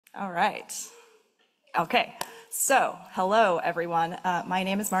All right. Okay. So, hello, everyone. My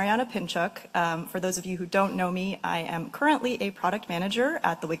name is Maryana Pinchuk. For those of you who don't know me, I am currently a product manager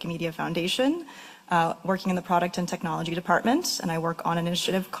at the Wikimedia Foundation, working in the product and technology department, and I work on an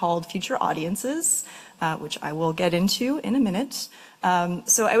initiative called Future Audiences, which I will get into in a minute.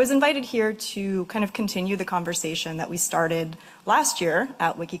 So I was invited here to kind of continue the conversation that we started last year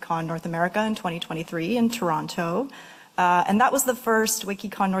at WikiCon North America in 2023 in Toronto. And that was the first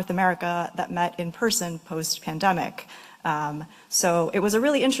WikiCon North America that met in person post-pandemic. So it was a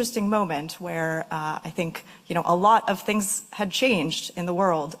really interesting moment where I think, a lot of things had changed in the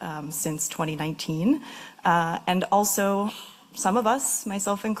world since 2019. And also some of us,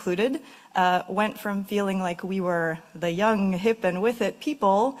 myself included, went from feeling like we were the young, hip, and with it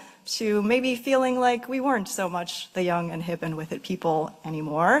people to maybe feeling like we weren't so much the young and hip and with it people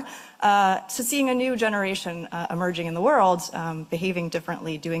anymore, to seeing a new generation emerging in the world, behaving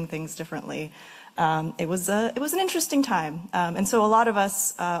differently, doing things differently. It was an interesting time. And so a lot of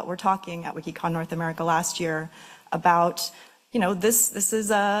us were talking at WikiCon North America last year about, this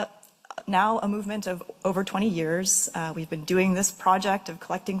is now a movement of over 20 years. We've been doing this project of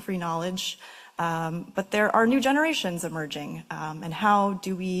collecting free knowledge, but there are new generations emerging. And how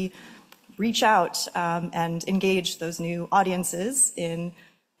do we reach out and engage those new audiences in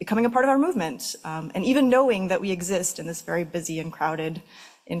becoming a part of our movement, and even knowing that we exist in this very busy and crowded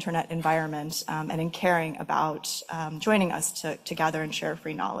internet environment, and in caring about joining us to gather and share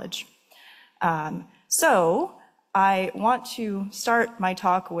free knowledge. So I want to start my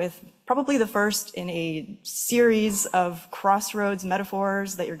talk with probably the first in a series of crossroads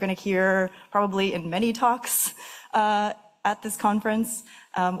metaphors that you're going to hear probably in many talks at this conference,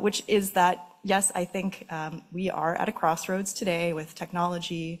 which is that, yes, I think we are at a crossroads today with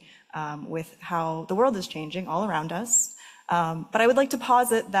technology, with how the world is changing all around us. But I would like to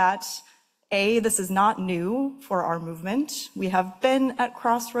posit that, A, this is not new for our movement. We have been at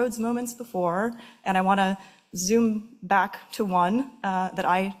crossroads moments before, and I want to zoom back to one that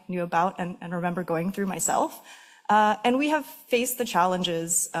I knew about and remember going through myself. And we have faced the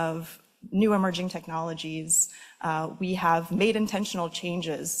challenges of new emerging technologies. We have made intentional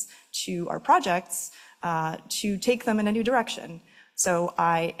changes to our projects to take them in a new direction. So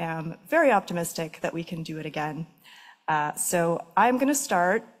I am very optimistic that we can do it again. So I'm going to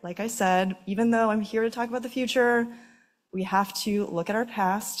start, like I said, even though I'm here to talk about the future, we have to look at our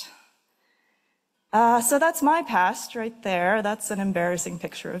past. So that's my past right there. That's an embarrassing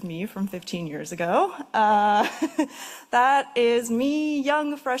picture of me from 15 years ago. That is me,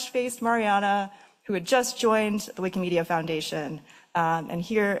 young, fresh-faced Maryana, who had just joined the Wikimedia Foundation. And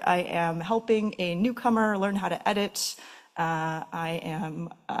here I am helping a newcomer learn how to edit. I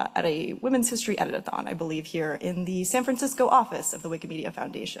am at a Women's History Editathon, I believe, here in the San Francisco office of the Wikimedia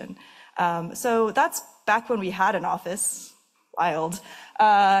Foundation. So that's back when we had an office. Wild.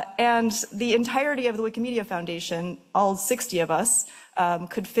 And the entirety of the Wikimedia Foundation, all 60 of us,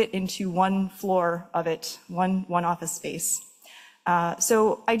 could fit into one floor of it, one office space.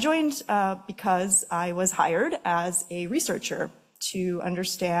 So I joined because I was hired as a researcher to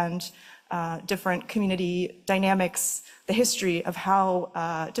understand different community dynamics, the history of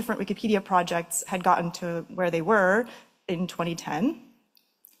how different Wikipedia projects had gotten to where they were in 2010.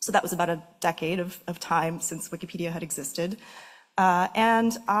 So that was about a decade of time since Wikipedia had existed.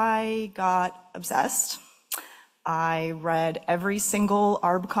 And I got obsessed. I read every single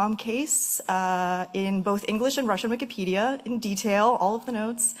ARBCom case in both English and Russian Wikipedia in detail, all of the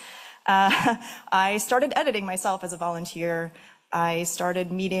notes. I started editing myself as a volunteer. I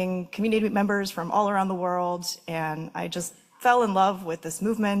started meeting community members from all around the world, and I just fell in love with this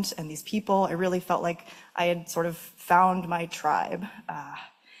movement and these people. I really felt like I had sort of found my tribe.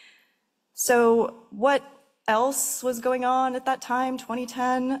 So what else was going on at that time,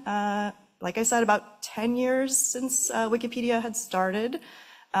 2010? Like I said, about 10 years since Wikipedia had started.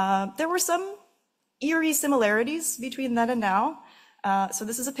 There were some eerie similarities between then and now. So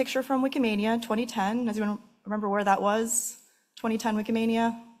this is a picture from Wikimania 2010. Does anyone remember where that was? 2010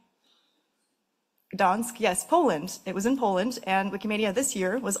 Wikimania? Gdansk, yes, Poland. It was in Poland, and Wikimania this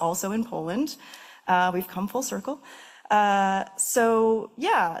year was also in Poland. We've come full circle. So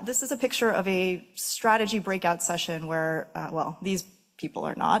yeah, this is a picture of a strategy breakout session where, well, these people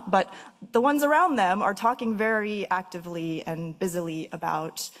are not, but the ones around them are talking very actively and busily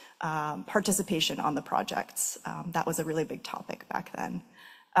about participation on the projects. That was a really big topic back then.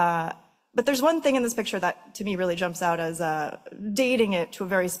 But there's one thing in this picture that to me really jumps out as dating it to a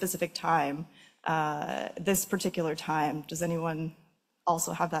very specific time, this particular time. Does anyone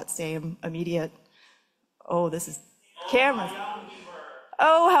also have that same immediate, oh, this is cameras.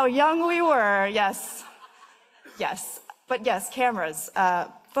 Oh, how young we were. Yes. Yes. But yes, cameras,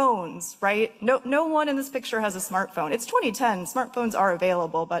 phones, right? No one in this picture has a smartphone. It's 2010. Smartphones are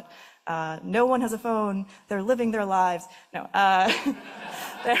available, but no one has a phone. They're living their lives. No.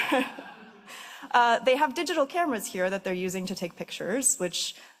 They have digital cameras here that they're using to take pictures,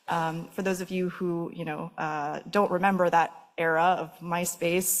 which for those of you who don't remember that era of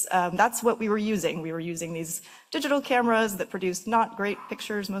MySpace, that's what we were using. We were using these digital cameras that produced not great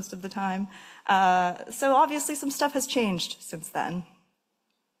pictures most of the time. So obviously some stuff has changed since then.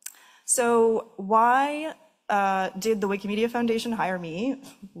 So why did the Wikimedia Foundation hire me?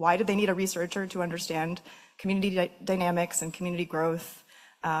 Why did they need a researcher to understand community dynamics and community growth?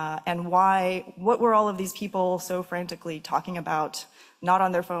 And what were all of these people so frantically talking about, not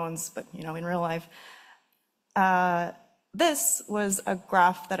on their phones, but in real life? This was a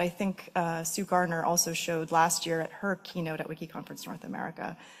graph that I think Sue Gardner also showed last year at her keynote at WikiConference North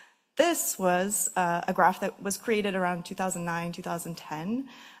America. This was a graph that was created around 2009, 2010.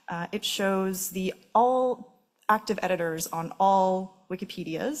 It shows all active editors on all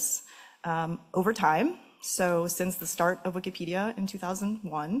Wikipedias over time. So since the start of Wikipedia in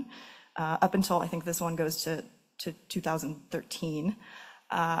 2001, up until I think this one goes to 2013.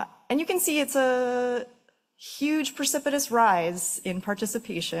 And you can see it's a huge precipitous rise in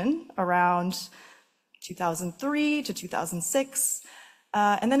participation around 2003 to 2006.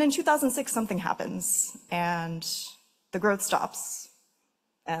 And then in 2006, something happens and the growth stops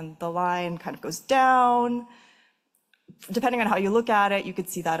and the line kind of goes down. Depending on how you look at it, you could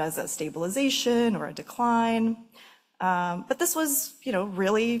see that as a stabilization or a decline. But this was,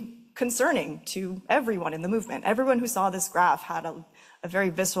 really concerning to everyone in the movement. Everyone who saw this graph had a very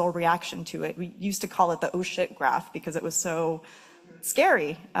visceral reaction to it. We used to call it the oh shit graph because it was so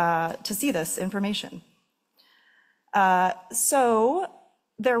scary to see this information. So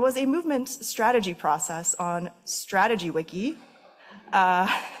there was a movement strategy process on Strategy Wiki. And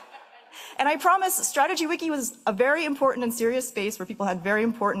I promise Strategy Wiki was a very important and serious space where people had very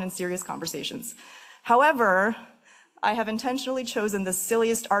important and serious conversations. However, I have intentionally chosen the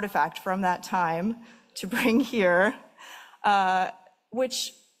silliest artifact from that time to bring here,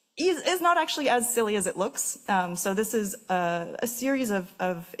 which is not actually as silly as it looks. So this is a series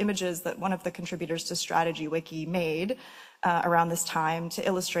of images that one of the contributors to Strategy Wiki made around this time to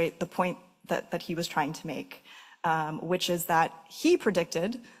illustrate the point that he was trying to make, which is that he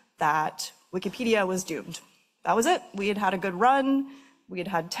predicted that Wikipedia was doomed. That was it. We had had a good run. We had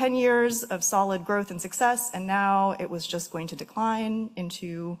had 10 years of solid growth and success, and now it was just going to decline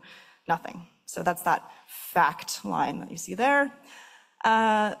into nothing. So that's that fact line that you see there.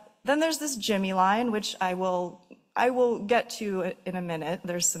 Then there's this Jimmy line, which I will get to in a minute.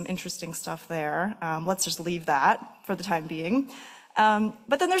 There's some interesting stuff there. Let's just leave that for the time being.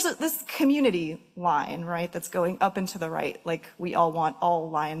 But then there's this community line, right, that's going up and to the right. Like we all want all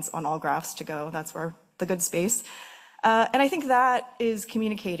lines on all graphs to go. That's where the good space. And I think that is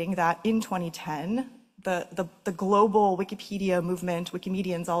communicating that in 2010, the global Wikipedia movement,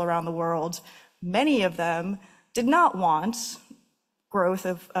 Wikimedians all around the world, many of them did not want growth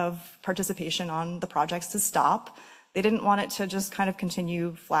of participation on the projects to stop. They didn't want it to just kind of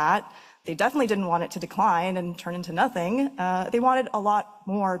continue flat. They definitely didn't want it to decline and turn into nothing. They wanted a lot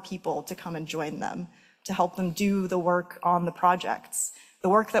more people to come and join them, to help them do the work on the projects, the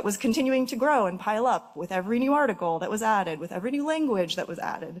work that was continuing to grow and pile up with every new article that was added, with every new language that was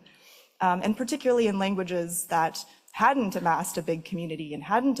added, and particularly in languages that hadn't amassed a big community and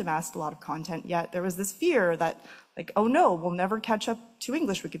hadn't amassed a lot of content yet. There was this fear that, like, oh no, we'll never catch up to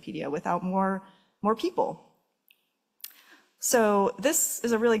English Wikipedia without more people. So this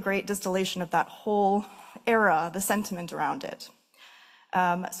is a really great distillation of that whole era, the sentiment around it.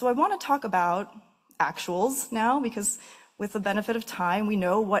 So I want to talk about actuals now, because with the benefit of time, we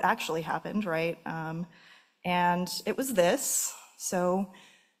know what actually happened, right? And it was this. So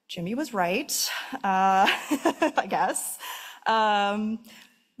Jimmy was right, I guess.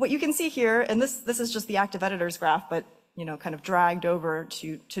 What you can see here, and this is just the active editors graph, but kind of dragged over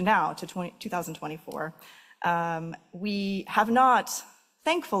to now, to 2024. We have not,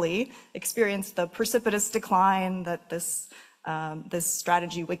 thankfully, experienced the precipitous decline that this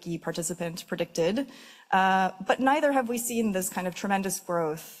Strategy Wiki participant predicted, but neither have we seen this kind of tremendous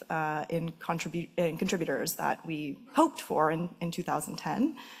growth in contributors that we hoped for in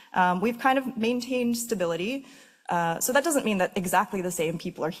 2010. We've kind of maintained stability. So that doesn't mean that exactly the same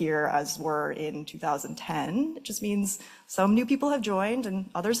people are here as were in 2010. It just means some new people have joined and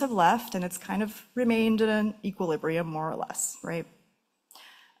others have left, and it's kind of remained in an equilibrium, more or less, right?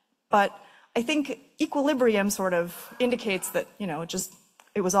 But I think equilibrium sort of indicates that, just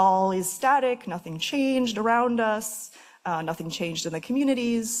it was always static, nothing changed around us, nothing changed in the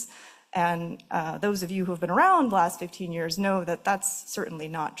communities. And those of you who have been around the last 15 years know that that's certainly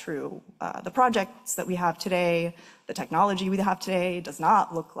not true. The projects that we have today, the technology we have today does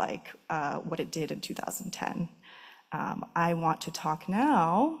not look like what it did in 2010. I want to talk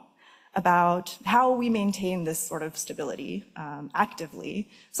now about how we maintain this sort of stability actively,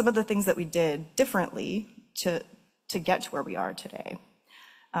 some of the things that we did differently to get to where we are today.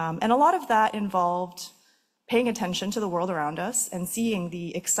 And a lot of that involved paying attention to the world around us and seeing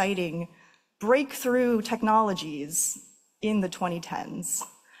the exciting breakthrough technologies in the 2010s.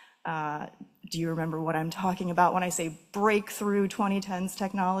 Do you remember what I'm talking about when I say breakthrough 2010s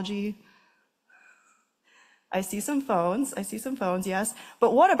technology? I see some phones, yes.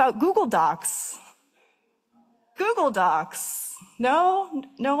 But what about Google Docs? Google Docs. No?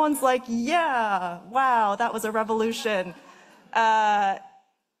 No one's like, yeah, wow, that was a revolution.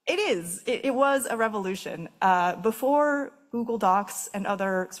 It was a revolution. Before Google Docs and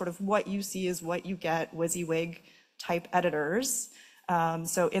other sort of what you see is what you get WYSIWYG type editors.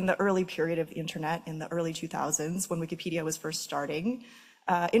 So in the early period of the internet, in the early 2000s, when Wikipedia was first starting,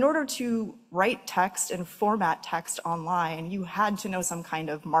 in order to write text and format text online, you had to know some kind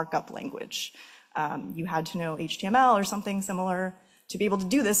of markup language. You had to know HTML or something similar to be able to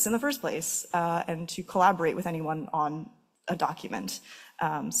do this in the first place and to collaborate with anyone on a document.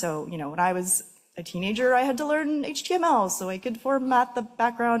 So, when I was a teenager, I had to learn HTML so I could format the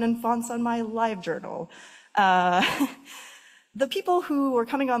background and fonts on my LiveJournal. The people who were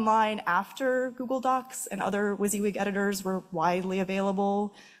coming online after Google Docs and other WYSIWYG editors were widely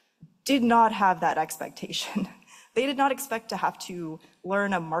available did not have that expectation. They did not expect to have to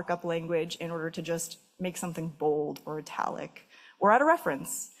learn a markup language in order to just make something bold or italic or add a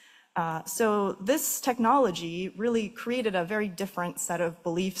reference. So this technology really created a very different set of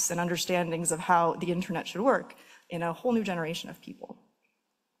beliefs and understandings of how the internet should work in a whole new generation of people.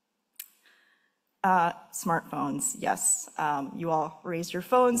 Smartphones, yes. You all raised your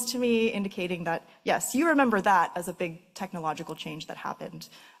phones to me, indicating that, yes, you remember that as a big technological change that happened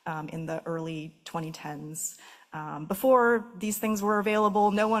in the early 2010s. Before these things were available,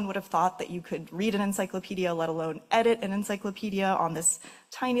 no one would have thought that you could read an encyclopedia, let alone edit an encyclopedia on this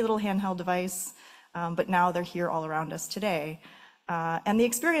tiny little handheld device. But now they're here all around us today. And the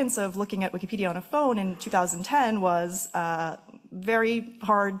experience of looking at Wikipedia on a phone in 2010 was very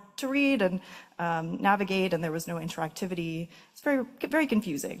hard to read and navigate, and there was no interactivity. It's very, very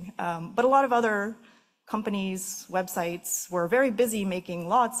confusing. But a lot of other companies, websites were very busy making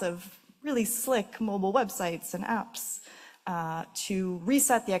lots of really slick mobile websites and apps to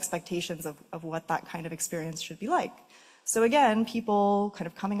reset the expectations of what that kind of experience should be like. So again, people kind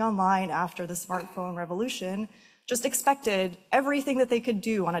of coming online after the smartphone revolution just expected everything that they could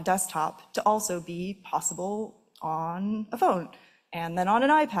do on a desktop to also be possible on a phone, and then on an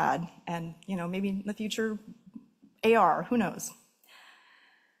iPad, and maybe in the future, AR, who knows?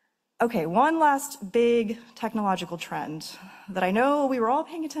 Okay, one last big technological trend that I know we were all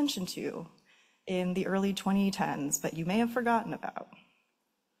paying attention to in the early 2010s, but you may have forgotten about.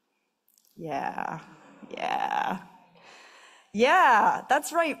 Yeah,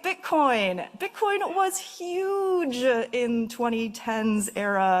 that's right, Bitcoin. Bitcoin was huge in 2010s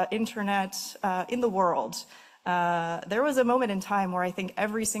era internet in the world. There was a moment in time where I think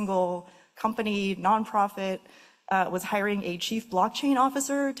every single company, nonprofit, was hiring a chief blockchain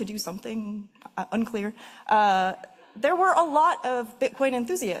officer to do something unclear. There were a lot of Bitcoin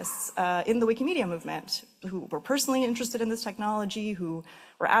enthusiasts in the Wikimedia movement who were personally interested in this technology, who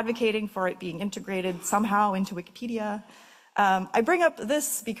were advocating for it being integrated somehow into Wikipedia. I bring up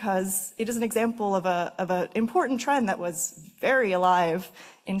this because it is an example of an important trend that was very alive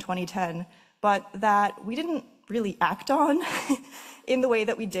in 2010, but that we didn't really act on in the way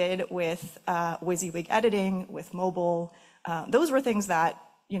that we did with WYSIWYG editing, with mobile. Those were things that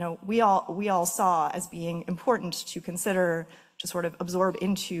we all saw as being important to consider, to sort of absorb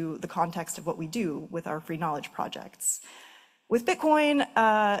into the context of what we do with our free knowledge projects. With Bitcoin,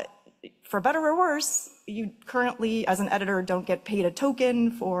 for better or worse, you currently, as an editor, don't get paid a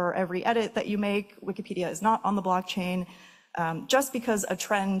token for every edit that you make. Wikipedia is not on the blockchain. Just because a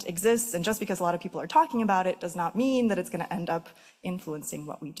trend exists and just because a lot of people are talking about it does not mean that it's going to end up influencing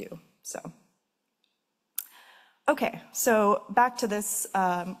what we do. Okay, so back to this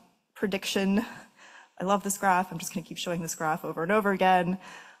prediction. I love this graph. I'm just going to keep showing this graph over and over again.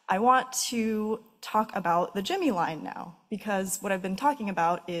 I want to talk about the Jimmy line now, because what I've been talking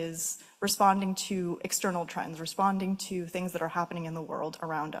about is responding to external trends, responding to things that are happening in the world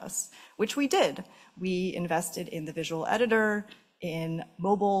around us, which we did. We invested in the visual editor in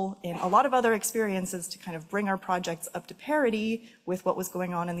mobile, in a lot of other experiences to kind of bring our projects up to parity with what was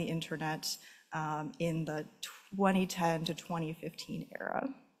going on in the internet in the 2010 to 2015 era.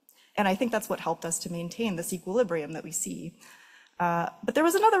 And I think that's what helped us to maintain this equilibrium that we see. But there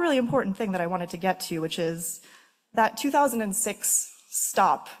was another really important thing that I wanted to get to, which is that 2006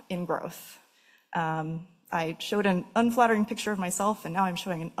 stop in growth. I showed an unflattering picture of myself, and now I'm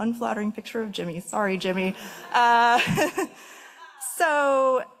showing an unflattering picture of Jimmy. Sorry, Jimmy.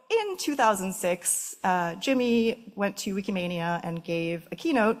 So in 2006, Jimmy went to Wikimania and gave a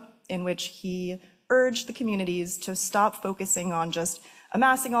keynote in which he urged the communities to stop focusing on just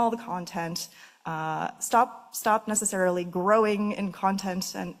amassing all the content, stop necessarily growing in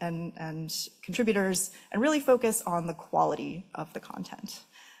content and contributors, and really focus on the quality of the content.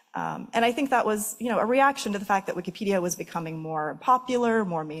 And I think that was, a reaction to the fact that Wikipedia was becoming more popular,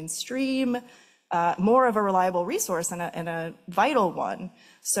 more mainstream, more of a reliable resource and a vital one.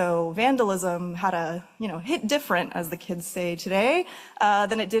 So vandalism had a, hit different, as the kids say today,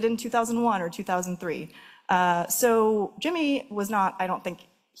 than it did in 2001 or 2003. So Jimmy was not, I don't think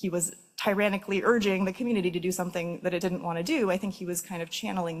he was tyrannically urging the community to do something that it didn't want to do. I think he was kind of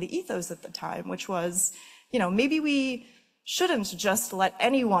channeling the ethos at the time, which was, maybe we shouldn't just let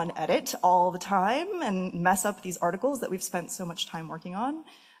anyone edit all the time and mess up these articles that we've spent so much time working on.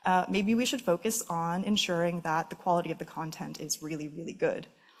 Maybe we should focus on ensuring that the quality of the content is really, really good.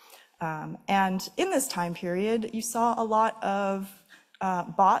 And in this time period, you saw a lot of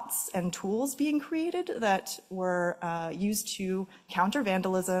bots and tools being created that were used to counter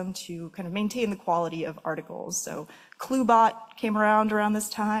vandalism, to kind of maintain the quality of articles. So ClueBot came around this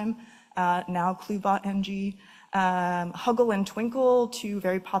time, now ClueBot NG. Huggle and Twinkle, two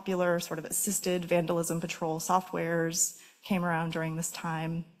very popular sort of assisted vandalism patrol softwares, came around during this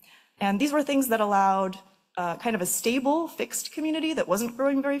time. And these were things that allowed kind of a stable, fixed community that wasn't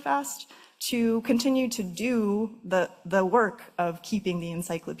growing very fast to continue to do the work of keeping the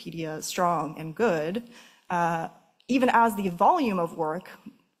encyclopedia strong and good, even as the volume of work,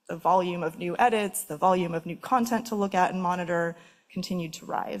 the volume of new edits, the volume of new content to look at and monitor continued to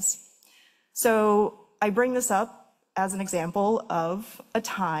rise. So I bring this up as an example of a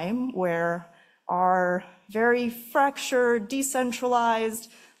time where our very fractured, decentralized,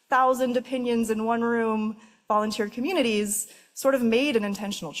 1,000 opinions in one room volunteer communities sort of made an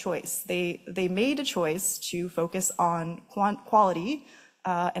intentional choice. They made a choice to focus on quality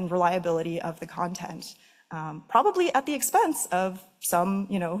and reliability of the content, probably at the expense of some,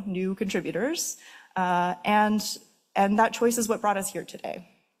 new contributors, and that choice is what brought us here today.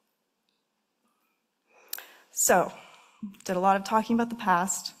 So, did a lot of talking about the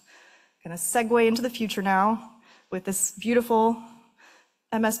past. Gonna segue into the future now with this beautiful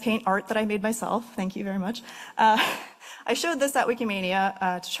MS Paint art that I made myself. Thank you very much. I showed this at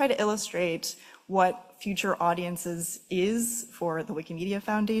Wikimania to try to illustrate what future audiences is for the Wikimedia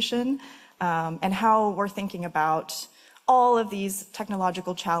Foundation, and how we're thinking about all of these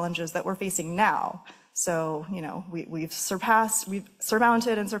technological challenges that we're facing now. So, we've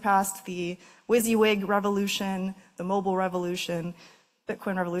surmounted and surpassed the WYSIWYG revolution, the mobile revolution,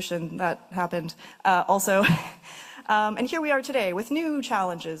 Bitcoin revolution that happened also. And here we are today with new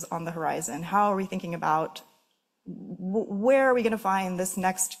challenges on the horizon. How are we thinking about where are we going to find this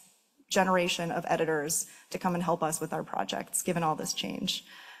next generation of editors to come and help us with our projects, given all this change?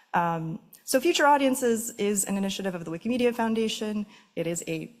 So Future Audiences is an initiative of the Wikimedia Foundation. It is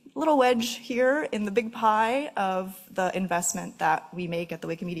a little wedge here in the big pie of the investment that we make at the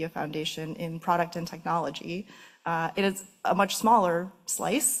Wikimedia Foundation in product and technology. It is a much smaller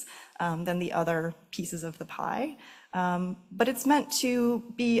slice than the other pieces of the pie, but it's meant to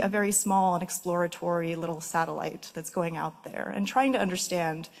be a very small and exploratory little satellite that's going out there and trying to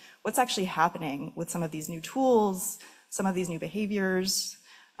understand what's actually happening with some of these new tools, some of these new behaviors,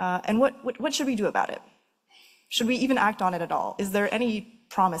 and what should we do about it? Should we even act on it at all? Is there any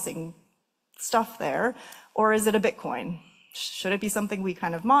promising stuff there, or is it a Bitcoin? Should it be something we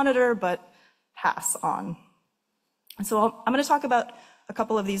kind of monitor but pass on? And so I'm going to talk about a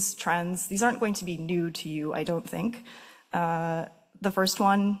couple of these trends. These aren't going to be new to you, I don't think. The first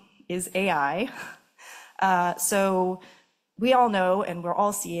one is AI. So we all know, and we're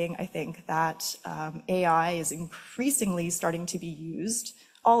all seeing, I think, that AI is increasingly starting to be used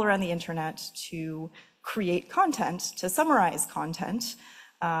all around the internet to create content, to summarize content,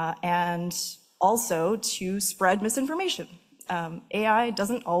 and also to spread misinformation. AI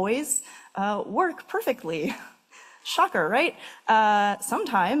doesn't always work perfectly. Shocker, right?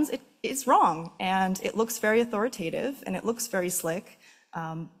 Sometimes it is wrong, and it looks very authoritative, and it looks very slick,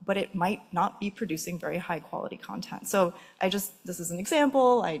 but it might not be producing very high quality content. So this is an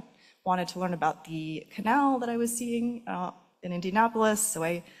example. I wanted to learn about the canal that I was seeing in Indianapolis, so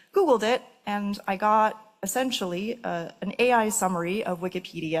I Googled it, and I got essentially an AI summary of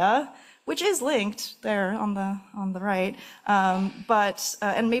Wikipedia, which is linked there on the right,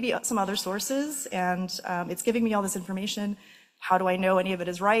 and maybe some other sources, and it's giving me all this information. How do I know any of it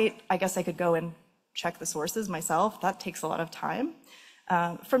is right? I guess I could go and check the sources myself. That takes a lot of time.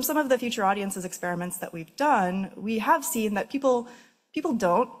 From some of the future audiences experiments that we've done, we have seen that people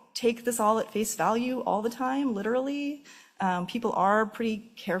don't take this all at face value all the time, literally. People are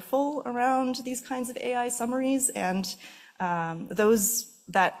pretty careful around these kinds of AI summaries, and those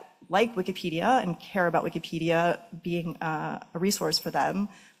that like Wikipedia and care about Wikipedia being a resource for them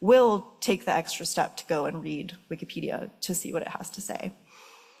will take the extra step to go and read Wikipedia to see what it has to say.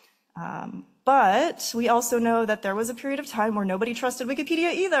 But we also know that there was a period of time where nobody trusted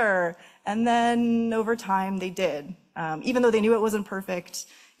Wikipedia either. And then over time they did, even though they knew it wasn't perfect,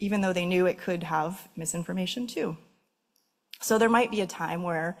 even though they knew it could have misinformation too. So there might be a time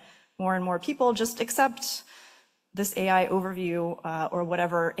where more and more people just accept this AI overview or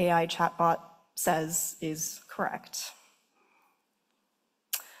whatever AI chatbot says is correct.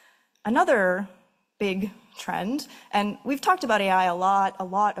 Another big trend, and we've talked about AI a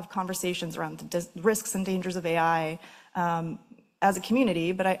lot of conversations around the risks and dangers of AI as a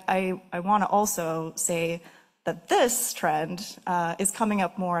community, but I want to also say that this trend is coming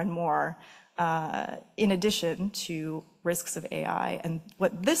up more and more in addition to risks of AI. And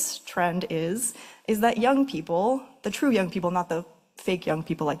what this trend is that young people, the true young people, not the fake young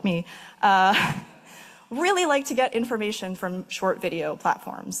people like me, really like to get information from short video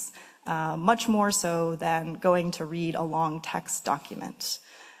platforms. Much more so than going to read a long text document.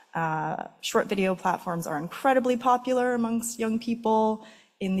 Short video platforms are incredibly popular amongst young people.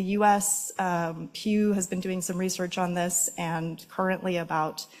 In the US, Pew has been doing some research on this, and currently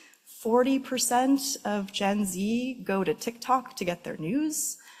about 40% of Gen Z go to TikTok to get their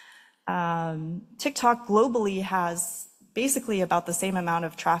news. TikTok globally has basically about the same amount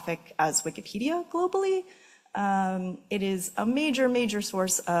of traffic as Wikipedia globally. It is a major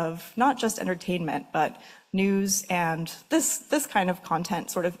source of not just entertainment, but news and this kind of content,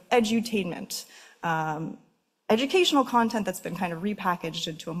 sort of edutainment, educational content that's been kind of repackaged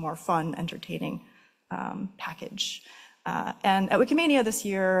into a more fun, entertaining package. And at Wikimania this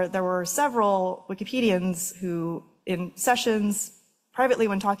year, there were several Wikipedians who, in sessions, privately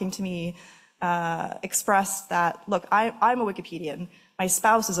when talking to me, expressed that, look, I'm a Wikipedian. My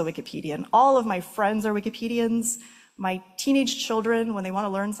spouse is a Wikipedian. All of my friends are Wikipedians. My teenage children, when they want to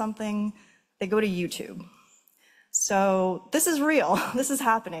learn something, they go to YouTube. So this is real. This is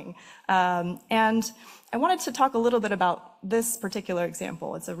happening. And I wanted to talk a little bit about this particular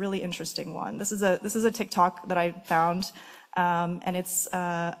example. It's a really interesting one. This is a TikTok that I found, and it's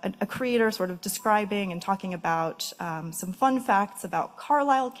a creator sort of describing and talking about some fun facts about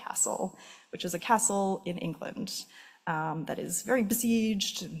Carlisle Castle, which is a castle in England. That is very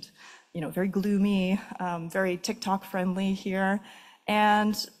besieged and, very gloomy, very TikTok friendly here.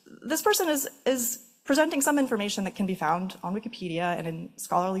 And this person is presenting some information that can be found on Wikipedia and in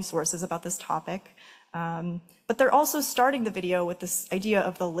scholarly sources about this topic. But they're also starting the video with this idea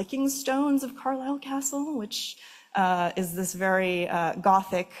of the licking stones of Carlisle Castle, which is this very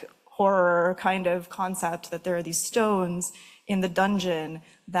gothic horror kind of concept that there are these stones in the dungeon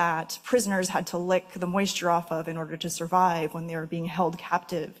that prisoners had to lick the moisture off of in order to survive when they were being held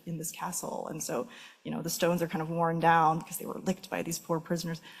captive in this castle. And so, the stones are kind of worn down because they were licked by these poor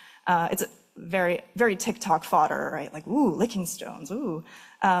prisoners. It's a very TikTok fodder, right? Like, ooh, licking stones, ooh.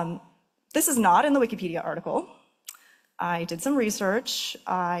 This is not in the Wikipedia article. I did some research.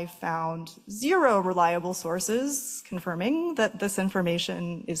 I found 0 reliable sources confirming that this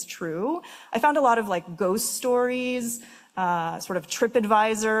information is true. I found a lot of ghost stories, sort of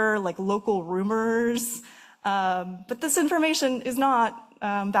TripAdvisor, local rumors. But this information is not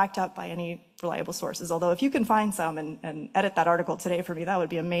backed up by any reliable sources, although if you can find some and edit that article today for me, that would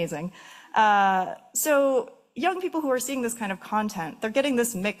be amazing. So young people who are seeing this kind of content, they're getting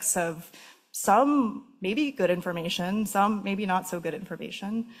this mix of some maybe good information, some maybe not so good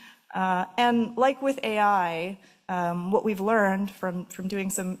information. And like with AI, what we've learned from doing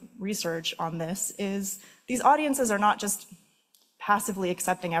some research on this is these audiences are not just passively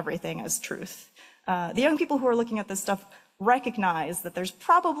accepting everything as truth. The young people who are looking at this stuff recognize that there's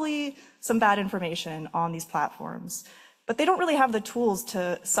probably some bad information on these platforms, but they don't really have the tools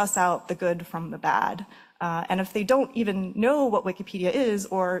to suss out the good from the bad. And if they don't even know what Wikipedia is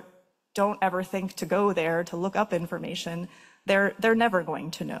or don't ever think to go there to look up information, they're never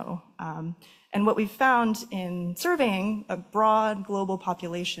going to know. And what we've found in surveying a broad global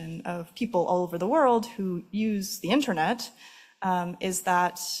population of people all over the world who use the internet is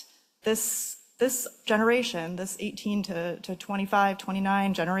that this generation, this 18 to 25,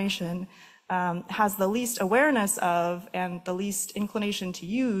 29 generation, has the least awareness of and the least inclination to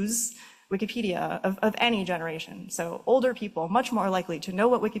use Wikipedia of any generation. So older people, much more likely to know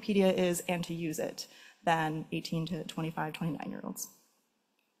what Wikipedia is and to use it than 18 to 25, 29-year-olds.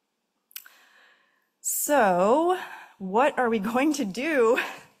 So what are we going to do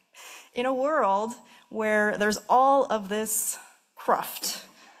in a world where there's all of this cruft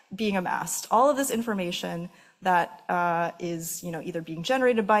being amassed, all of this information that is, either being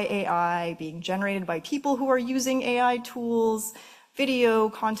generated by AI, being generated by people who are using AI tools, video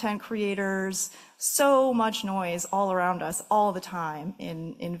content creators, so much noise all around us all the time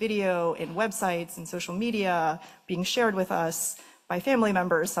in video, in websites, in social media, being shared with us by family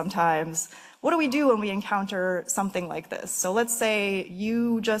members sometimes. What do we do when we encounter something like this? So let's say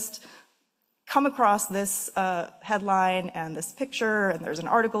you just come across this headline and this picture, and there's an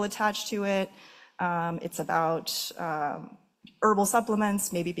article attached to it. It's about herbal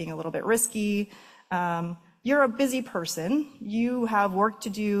supplements, maybe being a little bit risky. You're a busy person. You have work to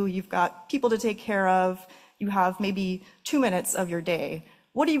do. You've got people to take care of. You have maybe 2 minutes of your day.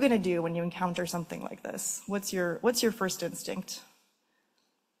 What are you going to do when you encounter something like this? What's your first instinct?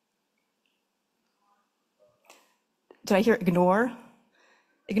 Did I hear ignore?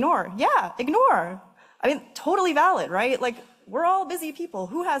 Ignore. Yeah, ignore. I mean, totally valid, right? Like, we're all busy people.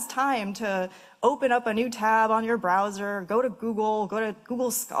 Who has time to open up a new tab on your browser, go to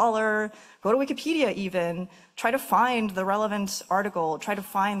Google Scholar, go to Wikipedia even, try to find the relevant article, try to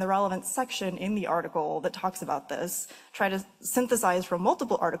find the relevant section in the article that talks about this, try to synthesize from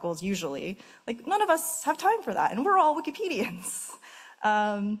multiple articles usually. Like, none of us have time for that, and we're all Wikipedians.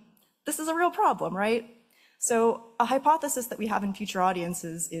 This is a real problem, right? So a hypothesis that we have in future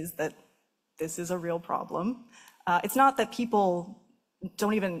audiences is that this is a real problem. It's not that people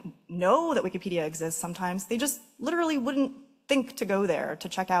don't even know that Wikipedia exists sometimes. They just literally wouldn't think to go there to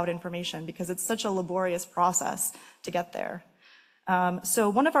check out information because it's such a laborious process to get there. So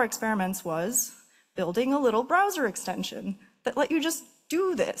one of our experiments was building a little browser extension that let you just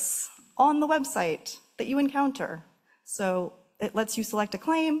do this on the website that you encounter. So it lets you select a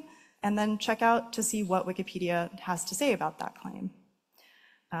claim and then check out to see what Wikipedia has to say about that claim.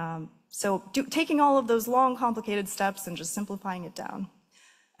 Taking all of those long, complicated steps and just simplifying it down.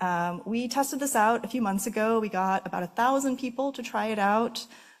 We tested this out a few months ago. We got about 1,000 people to try it out,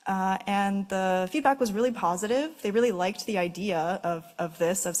 and the feedback was really positive. They really liked the idea of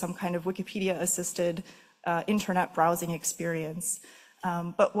some kind of Wikipedia-assisted internet browsing experience.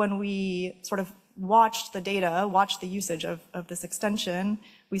 But when we sort of watched the data, watched the usage of this extension,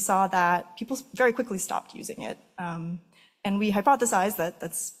 we saw that people very quickly stopped using it. And we hypothesized that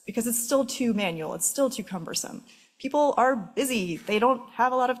that's because it's still too manual, it's still too cumbersome. People are busy, they don't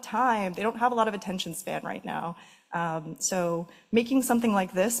have a lot of time, they don't have a lot of attention span right now. So making something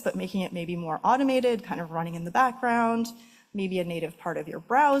like this, but making it maybe more automated, kind of running in the background, maybe a native part of your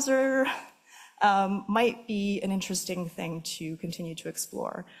browser, might be an interesting thing to continue to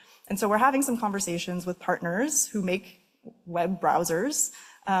explore. And so we're having some conversations with partners who make web browsers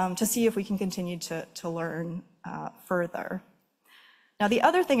to see if we can continue to learn further. Now, the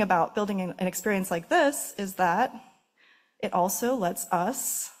other thing about building an experience like this is that it also lets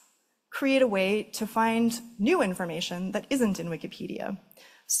us create a way to find new information that isn't in Wikipedia.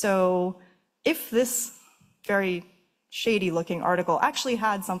 So if this very shady-looking article actually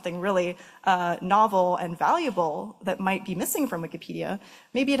had something really novel and valuable that might be missing from Wikipedia,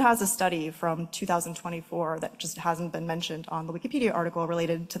 maybe it has a study from 2024 that just hasn't been mentioned on the Wikipedia article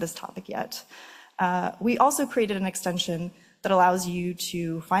related to this topic yet. We also created an extension that allows you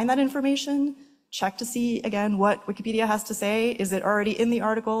to find that information, check to see, again, what Wikipedia has to say. Is it already in the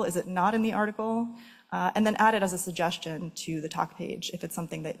article? Is it not in the article? And then add it as a suggestion to the talk page if it's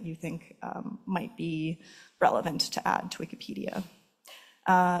something that you think might be relevant to add to Wikipedia.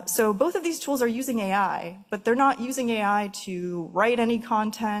 So both of these tools are using AI, but they're not using AI to write any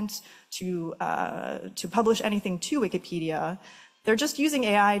content, to publish anything to Wikipedia. They're just using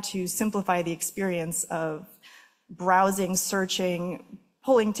AI to simplify the experience of browsing, searching,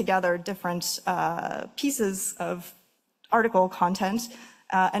 pulling together different pieces of article content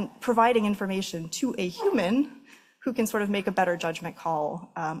and providing information to a human who can sort of make a better judgment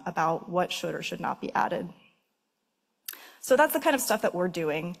call about what should or should not be added. So that's the kind of stuff that we're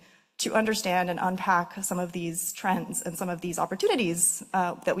doing to understand and unpack some of these trends and some of these opportunities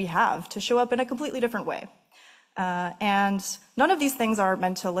that we have to show up in a completely different way. And none of these things are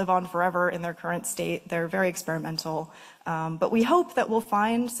meant to live on forever in their current state. They're very experimental. But we hope that we'll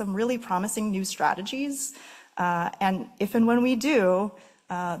find some really promising new strategies. And if and when we do,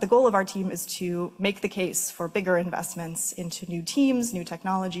 the goal of our team is to make the case for bigger investments into new teams, new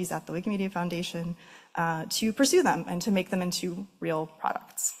technologies at the Wikimedia Foundation, to pursue them and to make them into real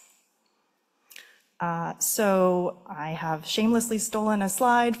products. So I have shamelessly stolen a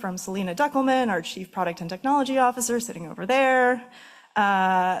slide from Selena Deckelman, our Chief Product and Technology Officer, sitting over there.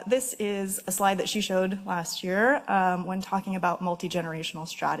 This is a slide that she showed last year when talking about multi-generational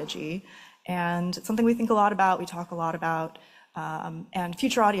strategy. And it's something we think a lot about, we talk a lot about. And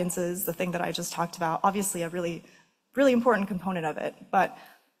future audiences, the thing that I just talked about, obviously a really, really important component of it. But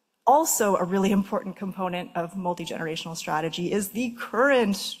also a really important component of multi-generational strategy is the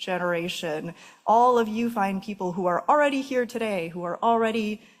current generation. All of you find people who are already here today, who are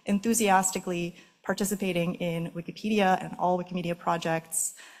already enthusiastically participating in Wikipedia and all Wikimedia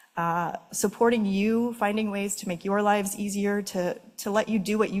projects, supporting you, finding ways to make your lives easier, to let you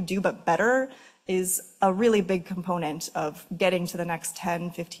do what you do but better is a really big component of getting to the next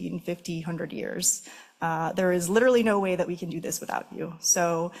 10, 15, 50, 100 years. There is literally no way that we can do this without you.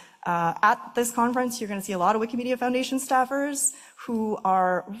 So at this conference, you're going to see a lot of Wikimedia Foundation staffers who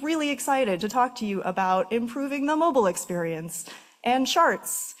are really excited to talk to you about improving the mobile experience and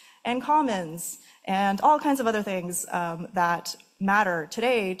charts and commons and all kinds of other things that matter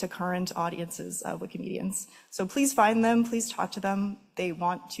today to current audiences of Wikimedians. So please find them, please talk to them. They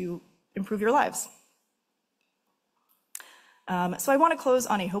want to improve your lives. So I want to close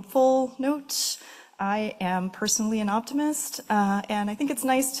on a hopeful note. I am personally an optimist, and I think it's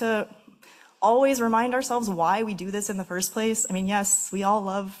nice to always remind ourselves why we do this in the first place. I mean, yes, we all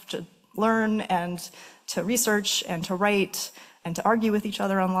love to learn and to research and to write and to argue with each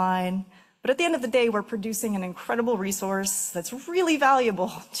other online. But at the end of the day, we're producing an incredible resource that's really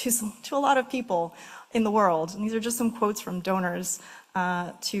valuable to a lot of people in the world. And these are just some quotes from donors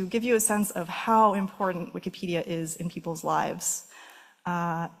to give you a sense of how important Wikipedia is in people's lives.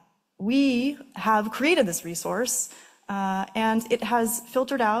 We have created this resource, and it has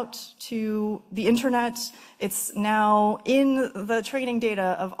filtered out to the internet. It's now in the training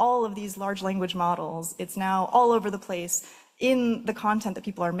data of all of these large language models. It's now all over the place in the content that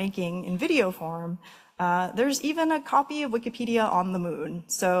people are making in video form. There's even a copy of Wikipedia on the moon.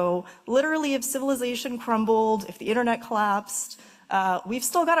 So literally, if civilization crumbled, if the internet collapsed, we've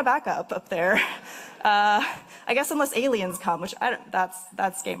still got a backup up there. I guess unless aliens come, which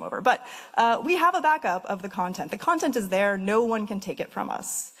that's game over. But we have a backup of the content. The content is there. No one can take it from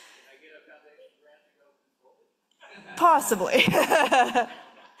us. Can I get a foundation grant to go control it? Possibly.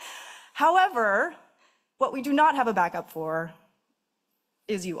 However, what we do not have a backup for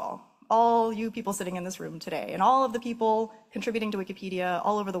is you all you people sitting in this room today, and all of the people contributing to Wikipedia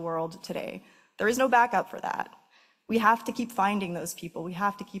all over the world today. There is no backup for that. We have to keep finding those people. We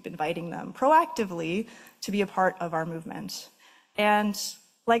have to keep inviting them proactively to be a part of our movement. And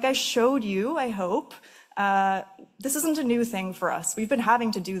like I showed you, I hope, this isn't a new thing for us. We've been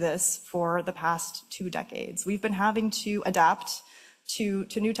having to do this for the past 2 decades. We've been having to adapt to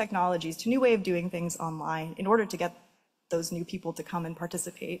new technologies, to new way of doing things online in order to get those new people to come and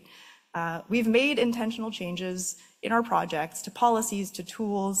participate. We've made intentional changes in our projects to policies, to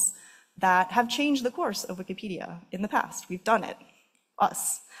tools that have changed the course of Wikipedia in the past. We've done it,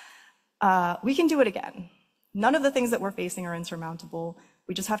 us. We can do it again. None of the things that we're facing are insurmountable.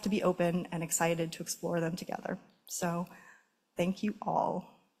 We just have to be open and excited to explore them together. So thank you all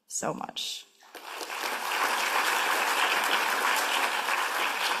so much.